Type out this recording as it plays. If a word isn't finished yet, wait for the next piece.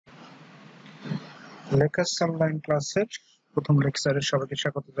লেখাস online ক্লাসের প্রথম লেকচারে সবাইকে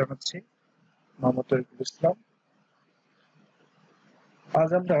স্বাগত জানাচ্ছি। মোহাম্মদ তরিকুল ইসলাম। আজ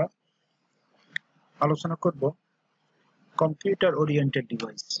আমরা আলোচনা করব computer oriented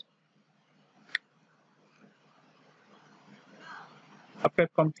device. After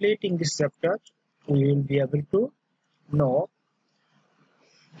completing this chapter, we will be able to know,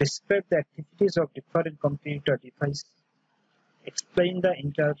 describe the activities of different computer devices, explain the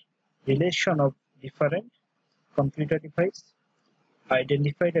interrelation of different computer devices,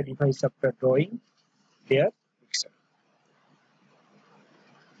 identify the device after drawing their picture.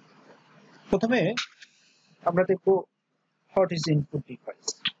 প্রথমে আমরা দেখব what is input device.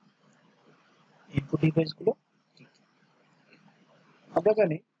 Input device গুলো কি কি? আমরা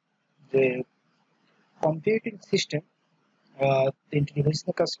জানি যে computing system তিনটি ডিভাইস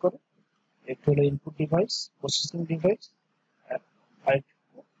নিয়ে কাজ করে। একটি হলো ইনপুট ডিভাইস, প্রসেসিং ডিভাইস আর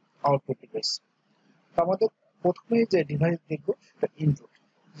আউটপুট ডিভাইস। আমাদের প্রথমে যে ডিভাইস দেখব সেটা ইনপুট।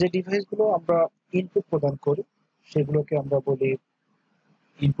 যে ডিভাইসগুলো আমরা ইনপুট প্রদান করি সেগুলোকে আমরা বলি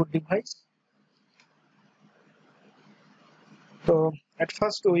ইনপুট ডিভাইস। তো at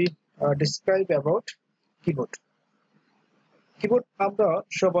first we describe about keyboard. Keyboard আমরা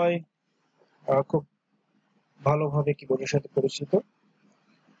সবাই খুব ভালোভাবে কিবোর্ডের সাথে পরিচিত।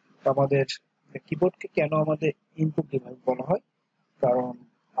 আমাদের কিবোর্ডকে কেন আমাদের ইনপুট ডিভাইস বলা হয়, কারণ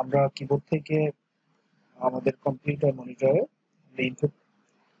আমরা কিবোর্ড থেকে আমাদের কম্পিউটার মনিটরে ইনপুট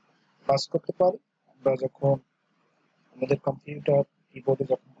পাস করতে পারি। আমরা যখন আমাদের কম্পিউটার কিবোর্ডে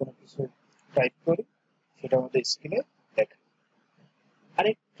যখন কোনো কিছু টাইপ করি সেটা আমাদের স্ক্রিনে দেখায়।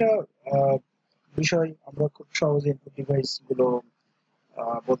 আরেকটা বিষয় আমরা খুব সহজে ইনপুট ডিভাইস গুলো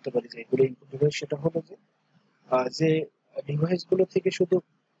বলতে পারি যে এগুলো ইনপুট ডিভাইস, সেটা হলো যে ডিভাইস গুলো থেকে শুধু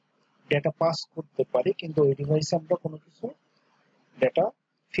ডেটা পাস করতে পারি, কিন্তু ওই ডিভাইসে আমরা কোনো কিছু ডেটা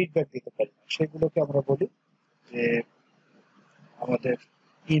ফিডব্যাক দিতে পারি না, সেগুলোকে আমরা বলি যে আমাদের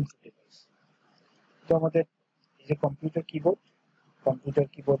ইনপুট ডিভাইস। তো আমাদের এই যে কম্পিউটার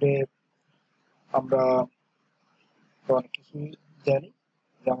কিবোর্ডে আমরা অনেক কিছু জানি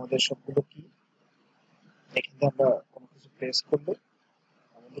যে আমাদের সবগুলো কি। এখানে আমরা কোনো কিছু প্রেস করলে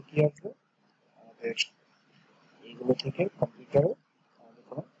আমাদের কি আসবে, আমাদের এইগুলো থেকে কম্পিউটারে আমাদের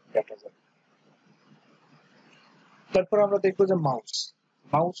কোনো ডেটা যাবে। তারপর আমরা দেখবো যে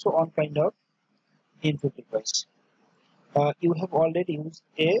mouse on kind of input device. You have already used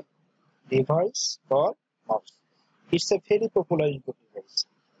a device called mouse. It's a very popular input device.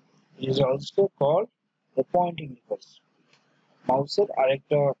 It is also called the pointing device. মাউসের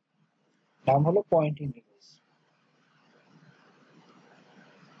আরেকটা নাম হলো পয়েন্টিং ডিভাইস।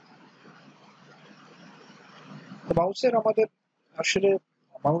 মাউসের আমাদের আসলে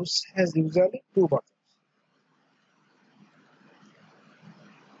mouse has usually two buttons.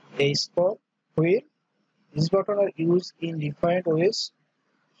 A is for wheel. These buttons are used in different ways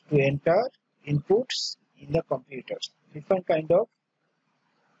to enter inputs in the computers. Different kind of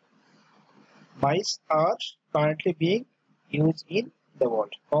mice are currently being used in the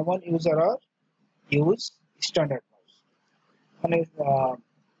world. Common user are use standard mouse. মানে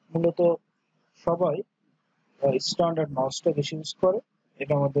মূলত সবাই standard মাউসটা বেশি use করে,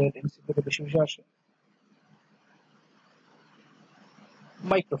 এটা আমাদের এমসিকিউতে বেশি বেশি আসে।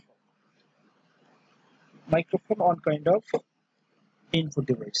 Microphone on kind of input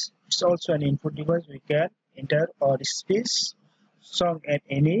device. It's also an input device. We can enter or speak song and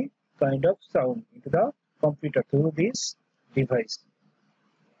any kind of sound into the computer through this device.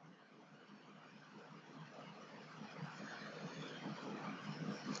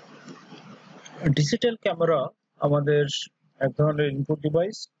 Digital camera আমাদের এক ধরনের input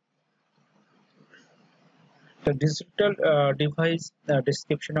device. Digital device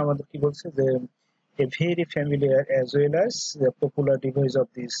description আমাদের কি বলছে যে a very familiar as well as the popular device of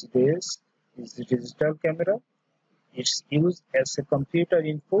these days is the digital camera. It's used as a computer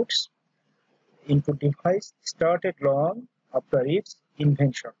input device started long after its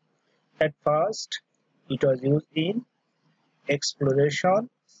invention. At first, it was used in exploration,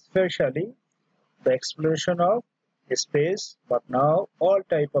 especially the exploration of space, but now all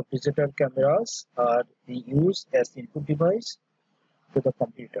type of digital cameras are being used as input device to the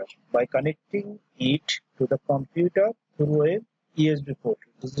computer. By connecting it to the computer through a USB port,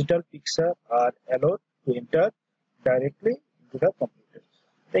 digital pictures are allowed to enter directly into the computer.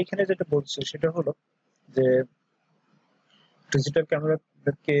 এখানে যেটা বলছে সেটা হলো যে digital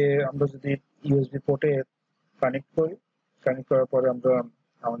ক্যামেরাকে আমরা যদি USB পোর্টে connect করার পরে আমরা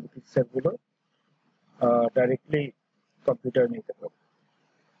আমাদের পিকচারগুলো ডাইরেক্টলি কম্পিউটার নিতে পারবো।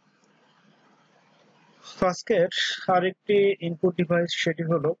 আজকের আরেকটি ইনপুট ডিভাইস সেটি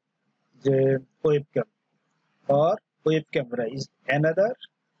হলো যে webcam or web camera is another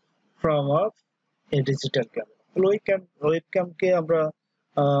form of a digital camera. webcam কে আমরা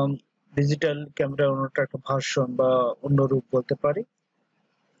ডিজিটাল ক্যামেরা অন্যটা একটা ভার্সন বা অন্য রূপ বলতে পারি।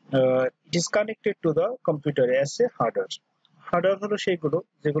 It is connected to the computer as a hardware. Hardware হলো সেইগুলো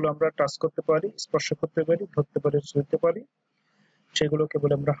যেগুলো আমরা টাচ করতে পারি, স্পর্শ করতে পারি, ধরতে পারি, ছুঁতে পারি, সেগুলোকে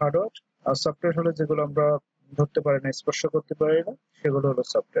বলে আমরা হার্ডওয়্যার। আর সফটওয়্যার হলো যেগুলো আমরা ধরতে পারি না, স্পর্শ করতে পারি না, সেগুলো হলো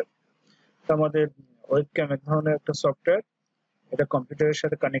সফটওয়্যার। তো আমাদের ওয়েবক্যাম এক ধরনের একটা সফটওয়্যার, এটা কম্পিউটারের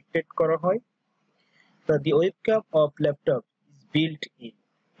সাথে কানেক্টেড করা হয়। তো দি webcam of laptop is built in.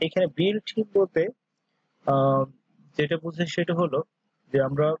 এখানে বিল্ট ইন বলতে যেটা বুঝি সেটা হলো যে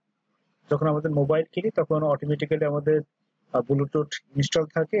আমরা যখন আমাদের মোবাইল কিনি তখন অটোমেটিক্যালি আমাদের ব্লুটুথ ইনস্টল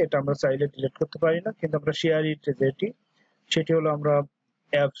থাকে, এটা আমরা চাইলে ডিলিট করতে পারি না, কিন্তু আমরা শেয়ার ইট সেটি হলো আমরা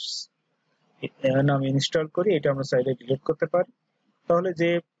অ্যাপস নামে ইনস্টল করি, এটা আমরা চাইলে ডিলিট করতে পারি। তাহলে যে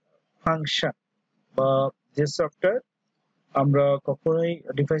ফাংশন বা যে সফটওয়্যার আমরা কখনোই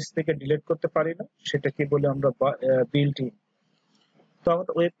ডিভাইস থেকে ডিলিট করতে পারি না সেটাকে বলে আমরা বিল্ট ইন। তো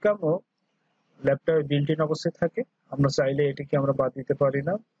আমাদের ওয়েবক্যামও ল্যাপটপে বিল্ট ইন অবস্থায় থাকে, আমরা চাইলে এটিকে আমরা বাদ দিতে পারি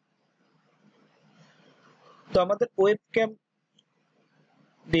না। তো আমাদের ওয়েবক্যাম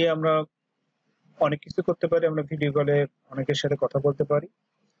দিয়ে আমরা অনেক কিছু করতে পারি, আমরা ভিডিও কলে অনেকের সাথে কথা বলতে পারি,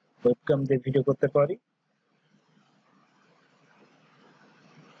 ওয়েবক্যাম দিয়ে ভিডিও করতে পারি।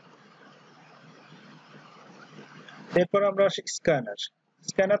 এরপর আমরা আসি স্ক্যানার।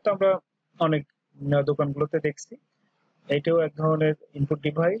 স্ক্যানার তো আমরা অনেক দোকানগুলোতে দেখছি, এটাও এক ধরনের ইনপুট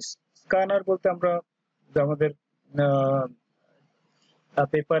ডিভাইস। স্ক্যানার বলতে আমরা আমাদের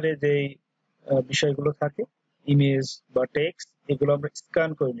পেপারে যে বিষয়গুলো থাকে, ইমেজ বা টেক্সট, এগুলো আমরা স্ক্যান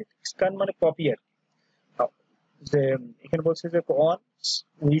করে নিই। স্ক্যান মানে কপি আর কি। যে এখানে বলছে যে once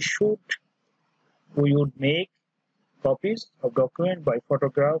we would make copies of document by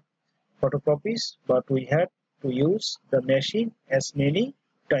photocopies, but we had to use the machine as many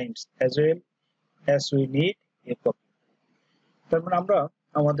times as well as we need a copy. তার মানে আমরা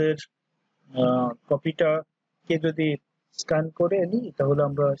আমাদের কপিটা কে যদি স্ক্যান করে নিই তাহলে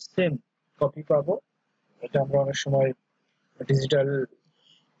আমরা সেম কপি পাবো। এটা আমরা অনেক সময় ডিজিটাল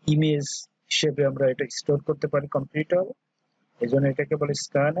ইমেজ হিসেবে আমরা এটা স্টোর করতে পারি কম্পিউটারে, এই জন্য এটাকে বলে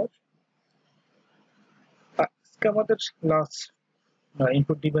স্ক্যানার। আমাদের লাস্ট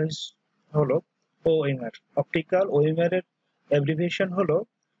ইনপুট ডিভাইস হলো ওএমআর। অপটিক্যাল ওএমআর এর অ্যাব্রিভিয়েশন হলো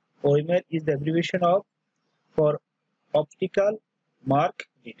OMR is the abbreviation of for optical mark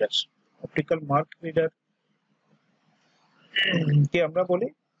reader. Optical mark reader কে আমরা বলি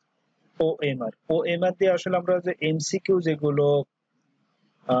ওএমআর। ওএমআর দিয়ে আসলে আমরা যে এমসিকিউ যেগুলো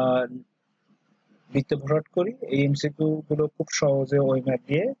বৃত্তে ভরাট করি, এই এমসিকিউ গুলো খুব সহজে ওএমআর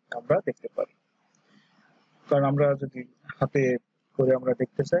দিয়ে আমরা দেখতে পারি। কারণ আমরা যদি হাতে করে আমরা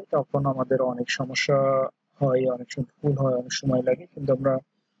দেখতে চাই তখন আমাদের অনেক সমস্যা হয়, অনেক সময় ভুল হয়, অনেক সময় লাগে, কিন্তু আমরা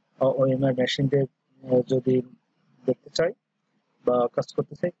ওএমআর মেশিন দিয়ে যদি দেখতে চাই বা কাজ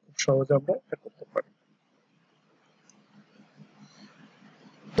করতে চাই খুব সহজে আমরা এটা করতে পারি।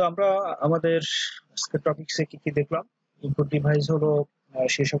 তো আমরা আমাদের আজকের টপিকসে কি কি দেখলাম। ইনপুট ডিভাইস হলো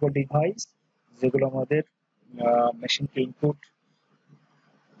সেই সকল ডিভাইস যেগুলো আমাদের মেশিনকে ইনপুট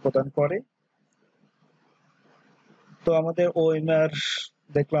প্রদান করে। তো আমাদের ওএমআর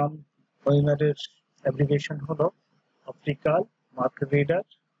দেখলাম, ওএমআর এর অ্যাপ্লিকেশন হলো অপটিক্যাল মার্ক রিডার।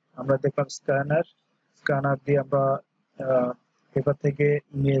 আমরা দেখলাম স্ক্যানার, স্ক্যানার দিয়ে আমরা পেপার থেকে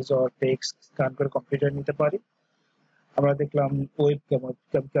ইমেজ অর টেক্সট স্ক্যান করে কম্পিউটার নিতে পারি। আমরা দেখলাম ওয়েবক্যাম,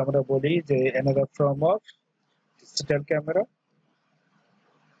 ওয়েবক্যামকে আমরা বলি যে another form of digital camera.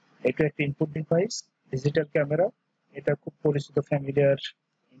 এটা একটা ইনপুট ডিভাইস, ডিজিটাল ক্যামেরা, এটা খুব পরিচিত ফ্যামিলিয়ার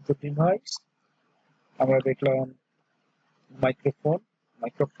ইনপুট ডিভাইস। আমরা দেখলাম মাইক্রোফোন,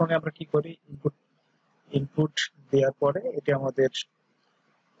 মাইক্রোফোনে আমরা কি করি, ইনপুট দেওয়ার পরে এটা আমাদের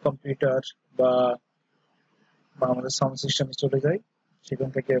কম্পিউটার বা আমাদের সাউন্ড সিস্টেমে চলে যায়, সেখান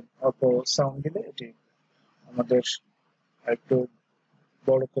থেকে অল্প সাউন্ড দিলে এটি আমাদের একটু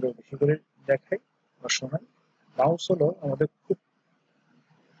বড় করে বেশি করে দেখায় বা শোনায়। মাউস হলো আমাদের খুব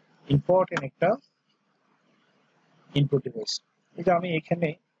ইম্পর্টেন্ট একটা ইনপুট ডিভাইস। এই যে আমি এখানে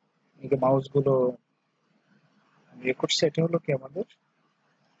এই যে মাউস গুলো ইয়ে করছি, এটা হলো কি আমাদের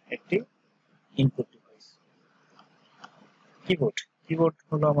একটি ইনপুট ডিভাইস। কিবোর্ড, কিবোর্ড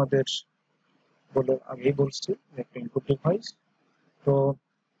হলো আমাদের বলে আগেই বলছি একটা ইনপুট ডিভাইস। তো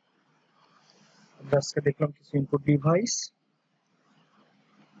আমরা আজকে দেখলাম কিছু ইনপুট ডিভাইস।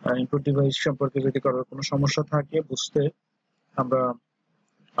 ইনপুট ডিভাইস সম্পর্কে যদি কারোর কোনো সমস্যা থাকে বুঝতে, আমরা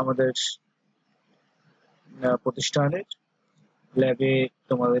আমাদের প্রতিষ্ঠানের ল্যাবে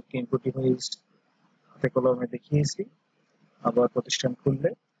তোমাদেরকে ইনপুট ডিভাইস হাতে কলমে দেখিয়েছি। আবার প্রতিষ্ঠান খুললে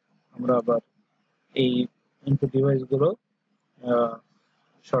আমরা আবার এই ইনপুট ডিভাইসগুলো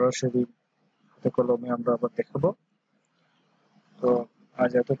সরাসরি হাতে কলমে আমরা আবার দেখাবো। তো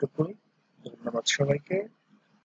আজ এতটুকুই। ধন্যবাদ সবাইকে।